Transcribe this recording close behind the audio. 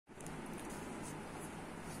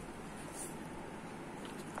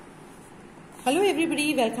Hello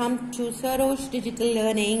everybody, welcome to Sarosh Digital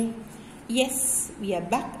Learning. Yes, we are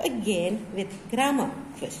back again with grammar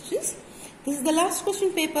questions. This is the last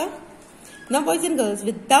question paper. Now boys and girls,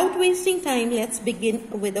 without wasting time, let's begin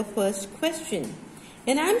with the first question.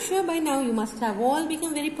 And I'm sure by now you must have all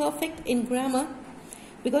become very perfect in grammar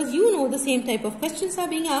because you know the same type of questions are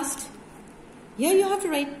being asked. Here you have to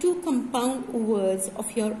write two compound words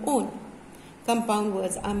of your own. Compound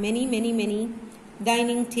words are many.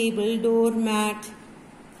 Dining table, doormat,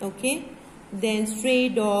 okay, then stray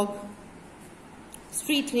dog,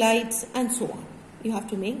 street lights, and so on. You have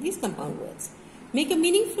to make these compound words. Make a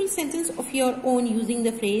meaningful sentence of your own using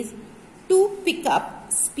the phrase to pick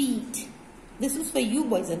up speed. This is for you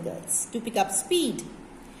boys and girls, to pick up speed.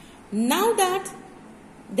 Now that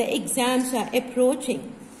the exams are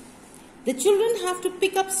approaching, the children have to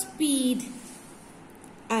pick up speed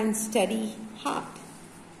and study hard.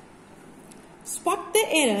 Spot the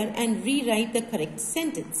error and rewrite the correct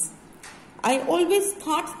sentence. I always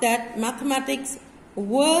thought that mathematics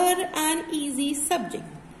were an easy subject.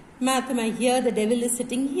 Here, the devil is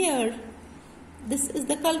sitting here. This is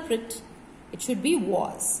the culprit. It should be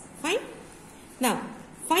was. Fine? Now,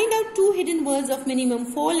 find out two hidden words of minimum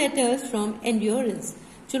 4 letters from endurance.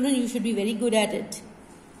 Children, you should be very good at it.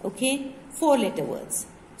 Okay? 4-letter words.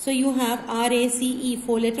 So, you have R-A-C-E,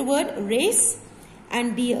 4-letter word, race,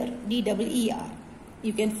 and deer, D-E-E-R.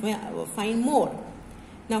 You can find more.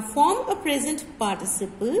 Now form a present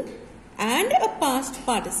participle and a past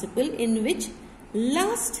participle in which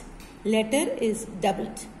last letter is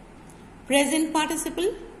doubled. Present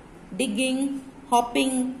participle, digging,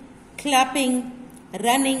 hopping, clapping,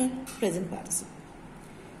 running, present participle.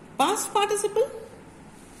 Past participle,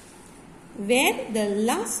 where the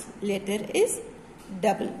last letter is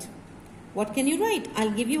doubled. What can you write?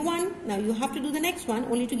 I'll give you one. Now you have to do the next one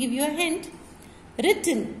only to give you a hint.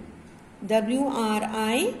 Written.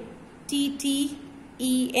 W-R-I-T-T-E-N.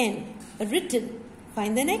 Written.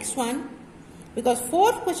 Find the next one. Because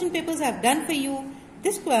 4 question papers I've done for you.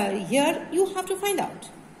 This here you have to find out.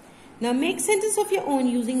 Now make sentence of your own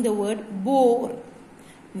using the word bore.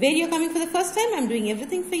 Where you're coming for the first time, I'm doing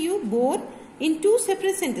everything for you. Bore in 2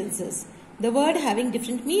 separate sentences. The word having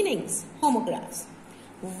different meanings. Homographs.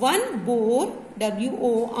 One bore,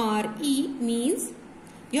 W-O-R-E, means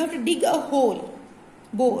you have to dig a hole.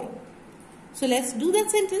 Bore. So let's do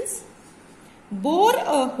that sentence. Bore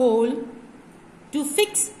a hole to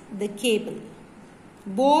fix the cable.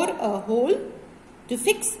 Bore a hole to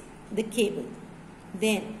fix the cable.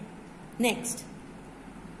 Then, next.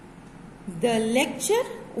 The lecture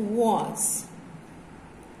was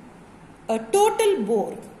a total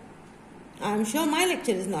bore. I'm sure my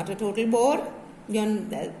lecture is not a total bore.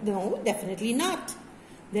 No, definitely not.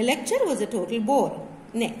 The lecture was a total bore.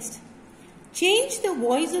 Next. Change the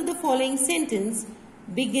voice of the following sentence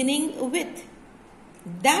beginning with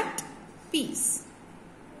that piece.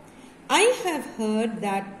 I have heard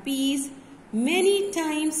that piece many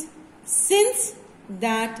times since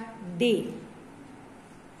that day.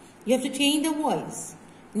 You have to change the voice.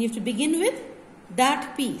 And you have to begin with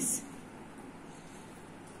that piece.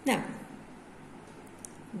 Now,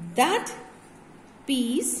 that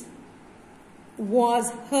piece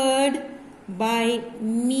was heard by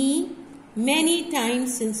me many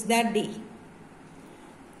times since that day.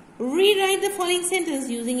 Rewrite the following sentence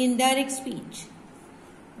using indirect speech.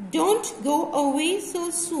 Don't go away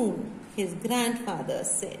so soon, his grandfather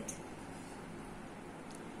said.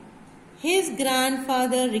 His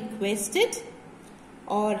grandfather requested,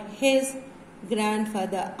 or his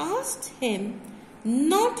grandfather asked him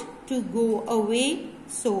not to go away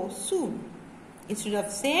so soon. Instead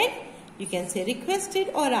of said, you can say requested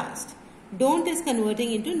or asked. Don't is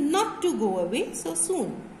converting into not to go away so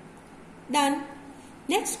soon. Done.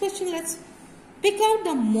 Next question, let's pick out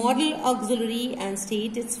the model auxiliary and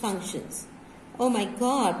state its functions. Oh my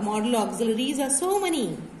God, model auxiliaries are so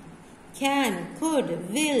many. Can, could,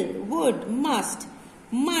 will, would, must,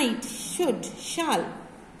 might, should, shall.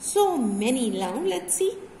 So many. Now let's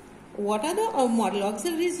see. What are the model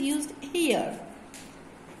auxiliaries used here?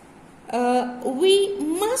 We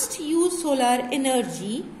must use solar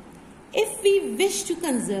energy if we wish to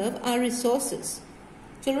conserve our resources.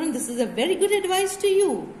 Children, this is a very good advice to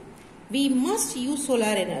you. We must use solar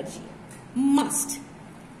energy. Must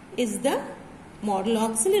is the model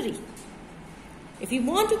auxiliary. If we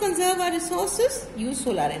want to conserve our resources, use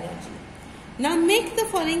solar energy. Now make the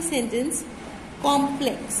following sentence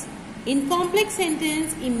complex. In complex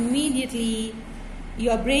sentence, immediately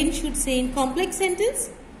your brain should say in complex sentence,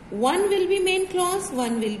 one will be main clause,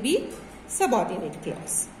 one will be subordinate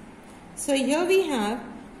clause. So here we have,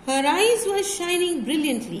 her eyes were shining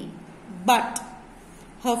brilliantly. but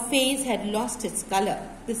her face had lost its color.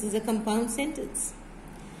 This is a compound sentence.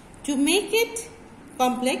 To make it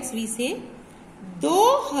complex, we say,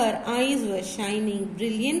 though her eyes were shining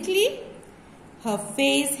brilliantly, her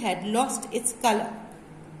face had lost its color.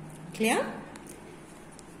 Clear?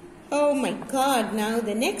 Oh my God. Now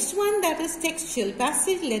the next one, that is textual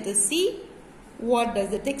passage. Let us see. What does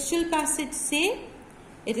the textual passage say?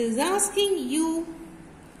 It is asking you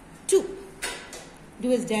to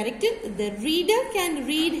do as directed. The reader can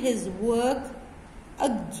read his work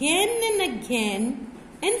again and again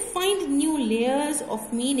and find new layers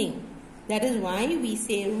of meaning. That is why we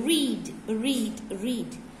say read, read,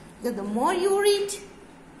 read. Because the more you read,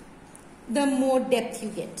 the more depth you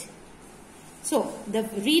get. So, the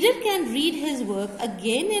reader can read his work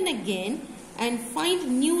again and again and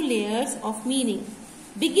find new layers of meaning.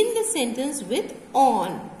 Begin the sentence with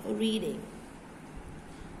on reading.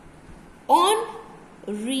 On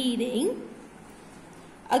reading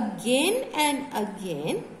again and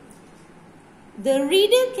again, the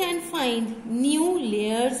reader can find new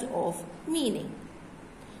layers of meaning.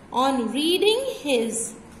 On reading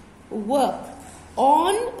his work,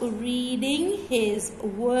 on reading his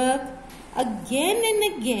work again and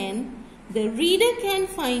again, the reader can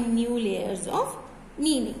find new layers of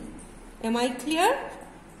meaning. Am I clear?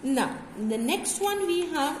 Now, the next one we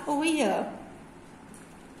have over here.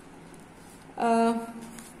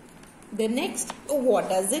 The next, what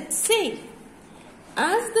does it say?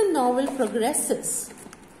 As the novel progresses,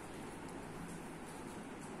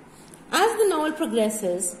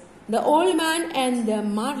 the old man and the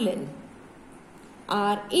marlin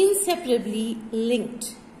are inseparably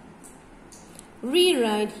linked.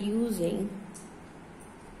 Rewrite using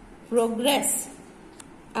progress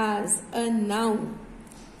as a noun.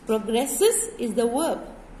 Progresses is the verb.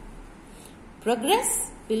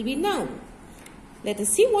 Progress will be noun. Let us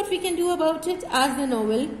see what we can do about it as the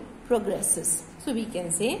novel progresses. So we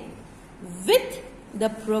can say, with the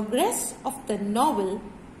progress of the novel,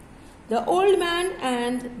 the old man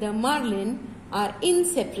and the marlin are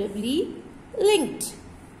inseparably linked.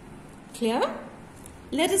 Clear?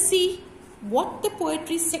 Let us see what the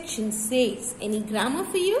poetry section says. Any grammar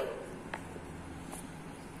for you?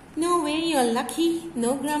 No way, you are lucky.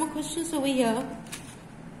 No grammar questions over here.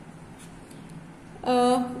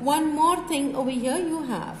 One more thing over here you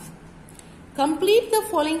have. Complete the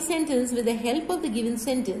following sentence with the help of the given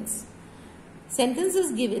sentence. Sentence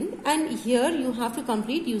is given and here you have to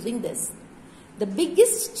complete using this. The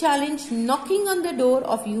biggest challenge knocking on the door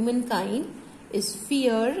of humankind is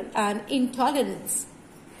fear and intolerance.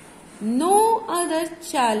 No other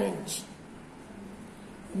challenge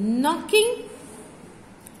knocking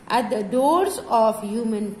at the doors of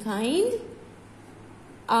humankind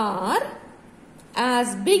are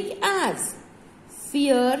as big as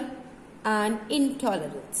fear and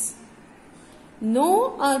intolerance.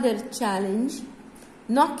 No other challenge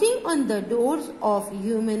knocking on the doors of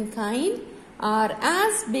humankind are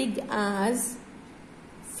as big as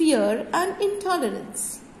fear and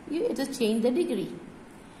intolerance. It has changed the degree.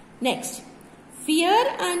 Next, fear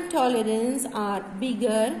and tolerance are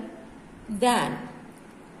bigger than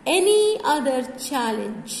any other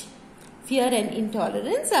challenge. Fear and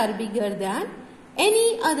intolerance are bigger than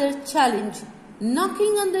any other challenge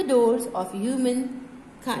knocking on the doors of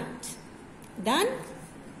humankind. Done?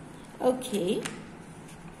 Okay.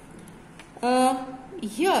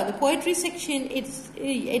 Here, the poetry section,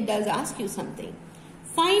 it does ask you something.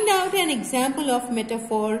 Find out an example of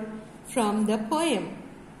metaphor from the poem.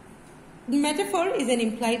 Metaphor is an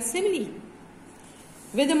implied simile.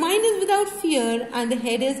 Where the mind is without fear and the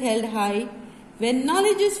head is held high, when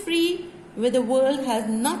knowledge is free, where the world has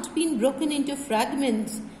not been broken into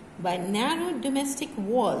fragments by narrow domestic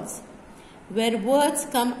walls, where words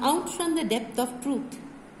come out from the depth of truth,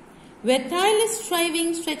 where tireless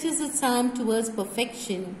striving stretches its arm towards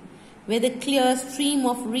perfection, where the clear stream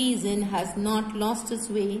of reason has not lost its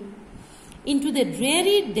way into the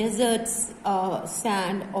dreary desert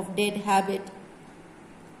sand of dead habit,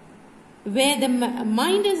 where the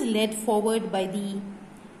mind is led forward by thee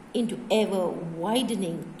into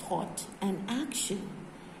ever-widening thought and action,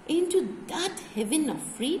 into that heaven of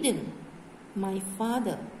freedom. My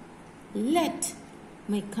Father, let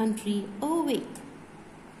my country awake.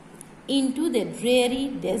 Into the dreary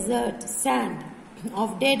desert sand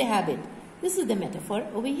of dead habit. This is the metaphor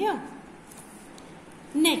over here.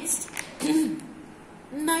 Next,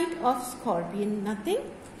 Knight of Scorpion, nothing.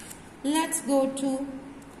 Let's go to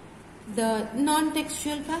the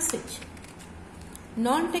non-textual passage.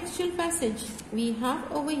 Non-textual passage we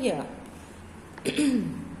have over here.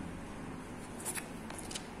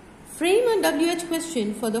 Frame a WH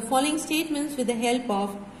question for the following statements with the help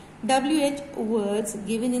of WH words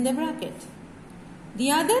given in the bracket. The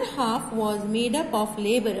other half was made up of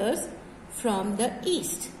laborers from the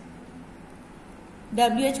east.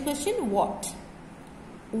 WH question, what?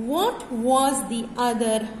 What was the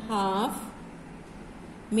other half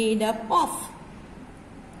made up of?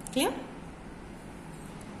 Clear?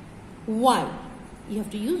 Why? You have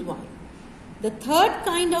to use why. The third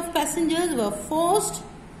kind of passengers were forced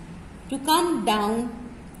to come down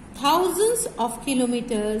thousands of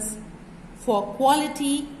kilometers for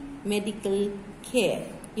quality medical care.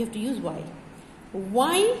 You have to use why.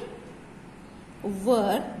 Why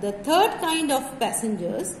were the third kind of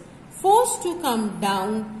passengers forced to come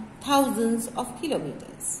down thousands of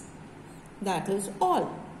kilometers? That is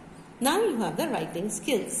all. Now you have the writing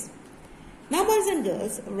skills. Now boys and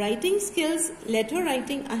girls, writing skills, letter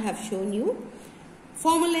writing I have shown you.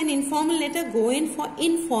 Formal and informal letter, go in for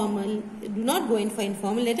informal. Do not go in for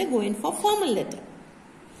informal letter, go in for formal letter.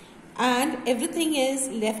 And everything is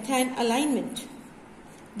left hand alignment.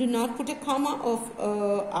 Do not put a comma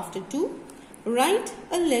after to. Write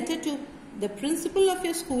a letter to the principal of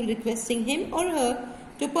your school requesting him or her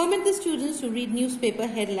to permit the students to read newspaper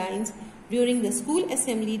headlines during the school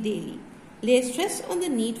assembly daily. Lay stress on the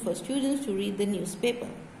need for students to read the newspaper.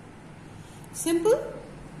 Simple.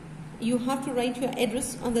 You have to write your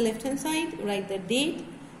address on the left hand side. Write the date.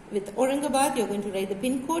 With Aurangabad, you are going to write the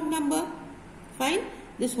pin code number. Fine.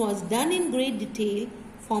 This was done in great detail.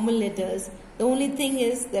 Formal letters. The only thing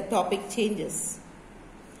is the topic changes.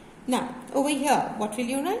 Now, over here, what will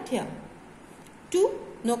you write here? To,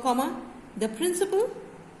 no comma, the principal.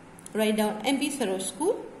 Write down MP Sarosh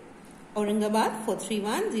School, Aurangabad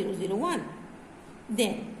 431001.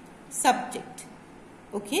 Then, subject.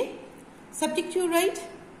 Okay. Subject you write.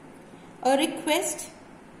 A request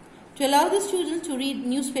to allow the students to read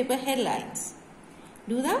newspaper headlines.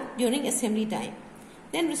 Do that during assembly time.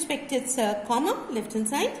 Then respected sir, comma, left hand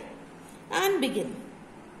side, and begin.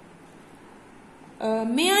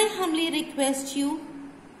 May I humbly request you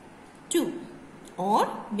to, or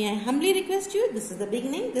may I humbly request you, this is the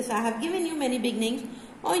beginning, this I have given you many beginnings,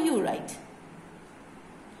 or you write.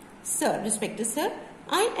 Sir, respected sir,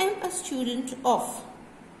 I am a student of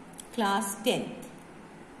class 10th.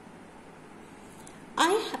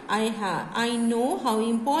 I know how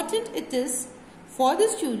important it is for the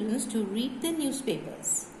students to read the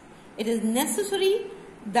newspapers. It is necessary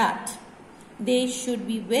that they should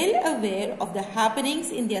be well aware of the happenings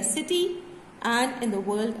in their city and in the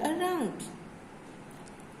world around.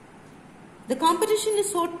 The competition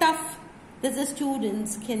is so tough that the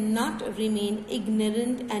students cannot remain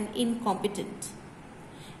ignorant and incompetent.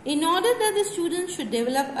 In order that the students should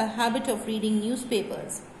develop a habit of reading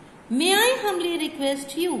newspapers, may I humbly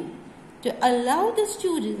request you to allow the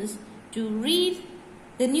students to read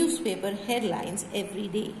the newspaper headlines every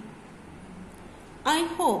day. I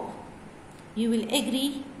hope you will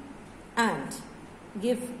agree and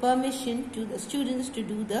give permission to the students to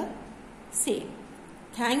do the same.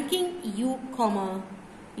 Thanking you, comma,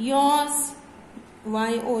 yours,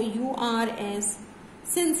 YOURS,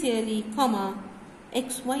 sincerely, comma,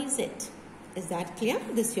 XYZ. Is that clear?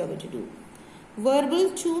 This you are going to do.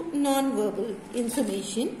 Verbal to non-verbal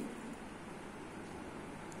information.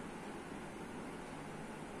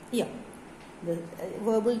 Yeah, the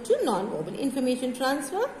verbal to non-verbal information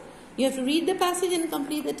transfer. You have to read the passage and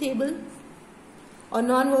complete the table. Or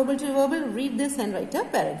non-verbal to verbal, read this and write a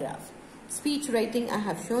paragraph. Speech writing I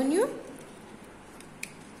have shown you.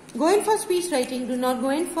 Go in for speech writing, do not go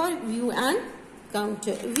in for view and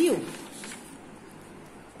counter view.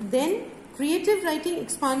 Then creative writing,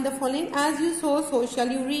 expand the following. As you sow, so shall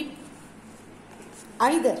you reap.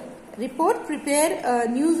 Either report, prepare a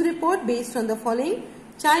news report based on the following.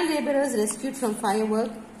 Child laborers rescued from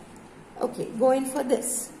firework. Okay, go in for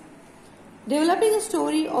this. Developing a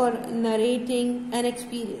story or narrating an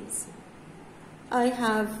experience. I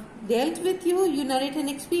have dealt with you, you narrate an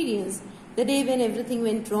experience. The day when everything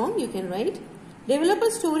went wrong, you can write. Develop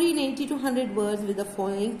a story in 80 to 100 words with the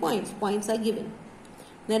following points. Points are given.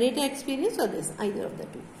 Narrate an experience or this, either of the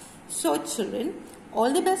two. So children,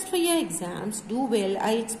 all the best for your exams. Do well.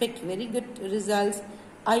 I expect very good results.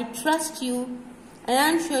 I trust you and I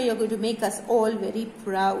am sure you are going to make us all very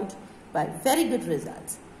proud by very good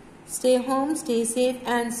results. Stay home, stay safe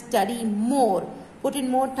and study more. Put in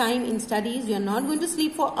more time in studies. You are not going to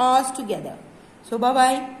sleep for hours together. So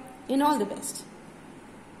bye-bye and all the best.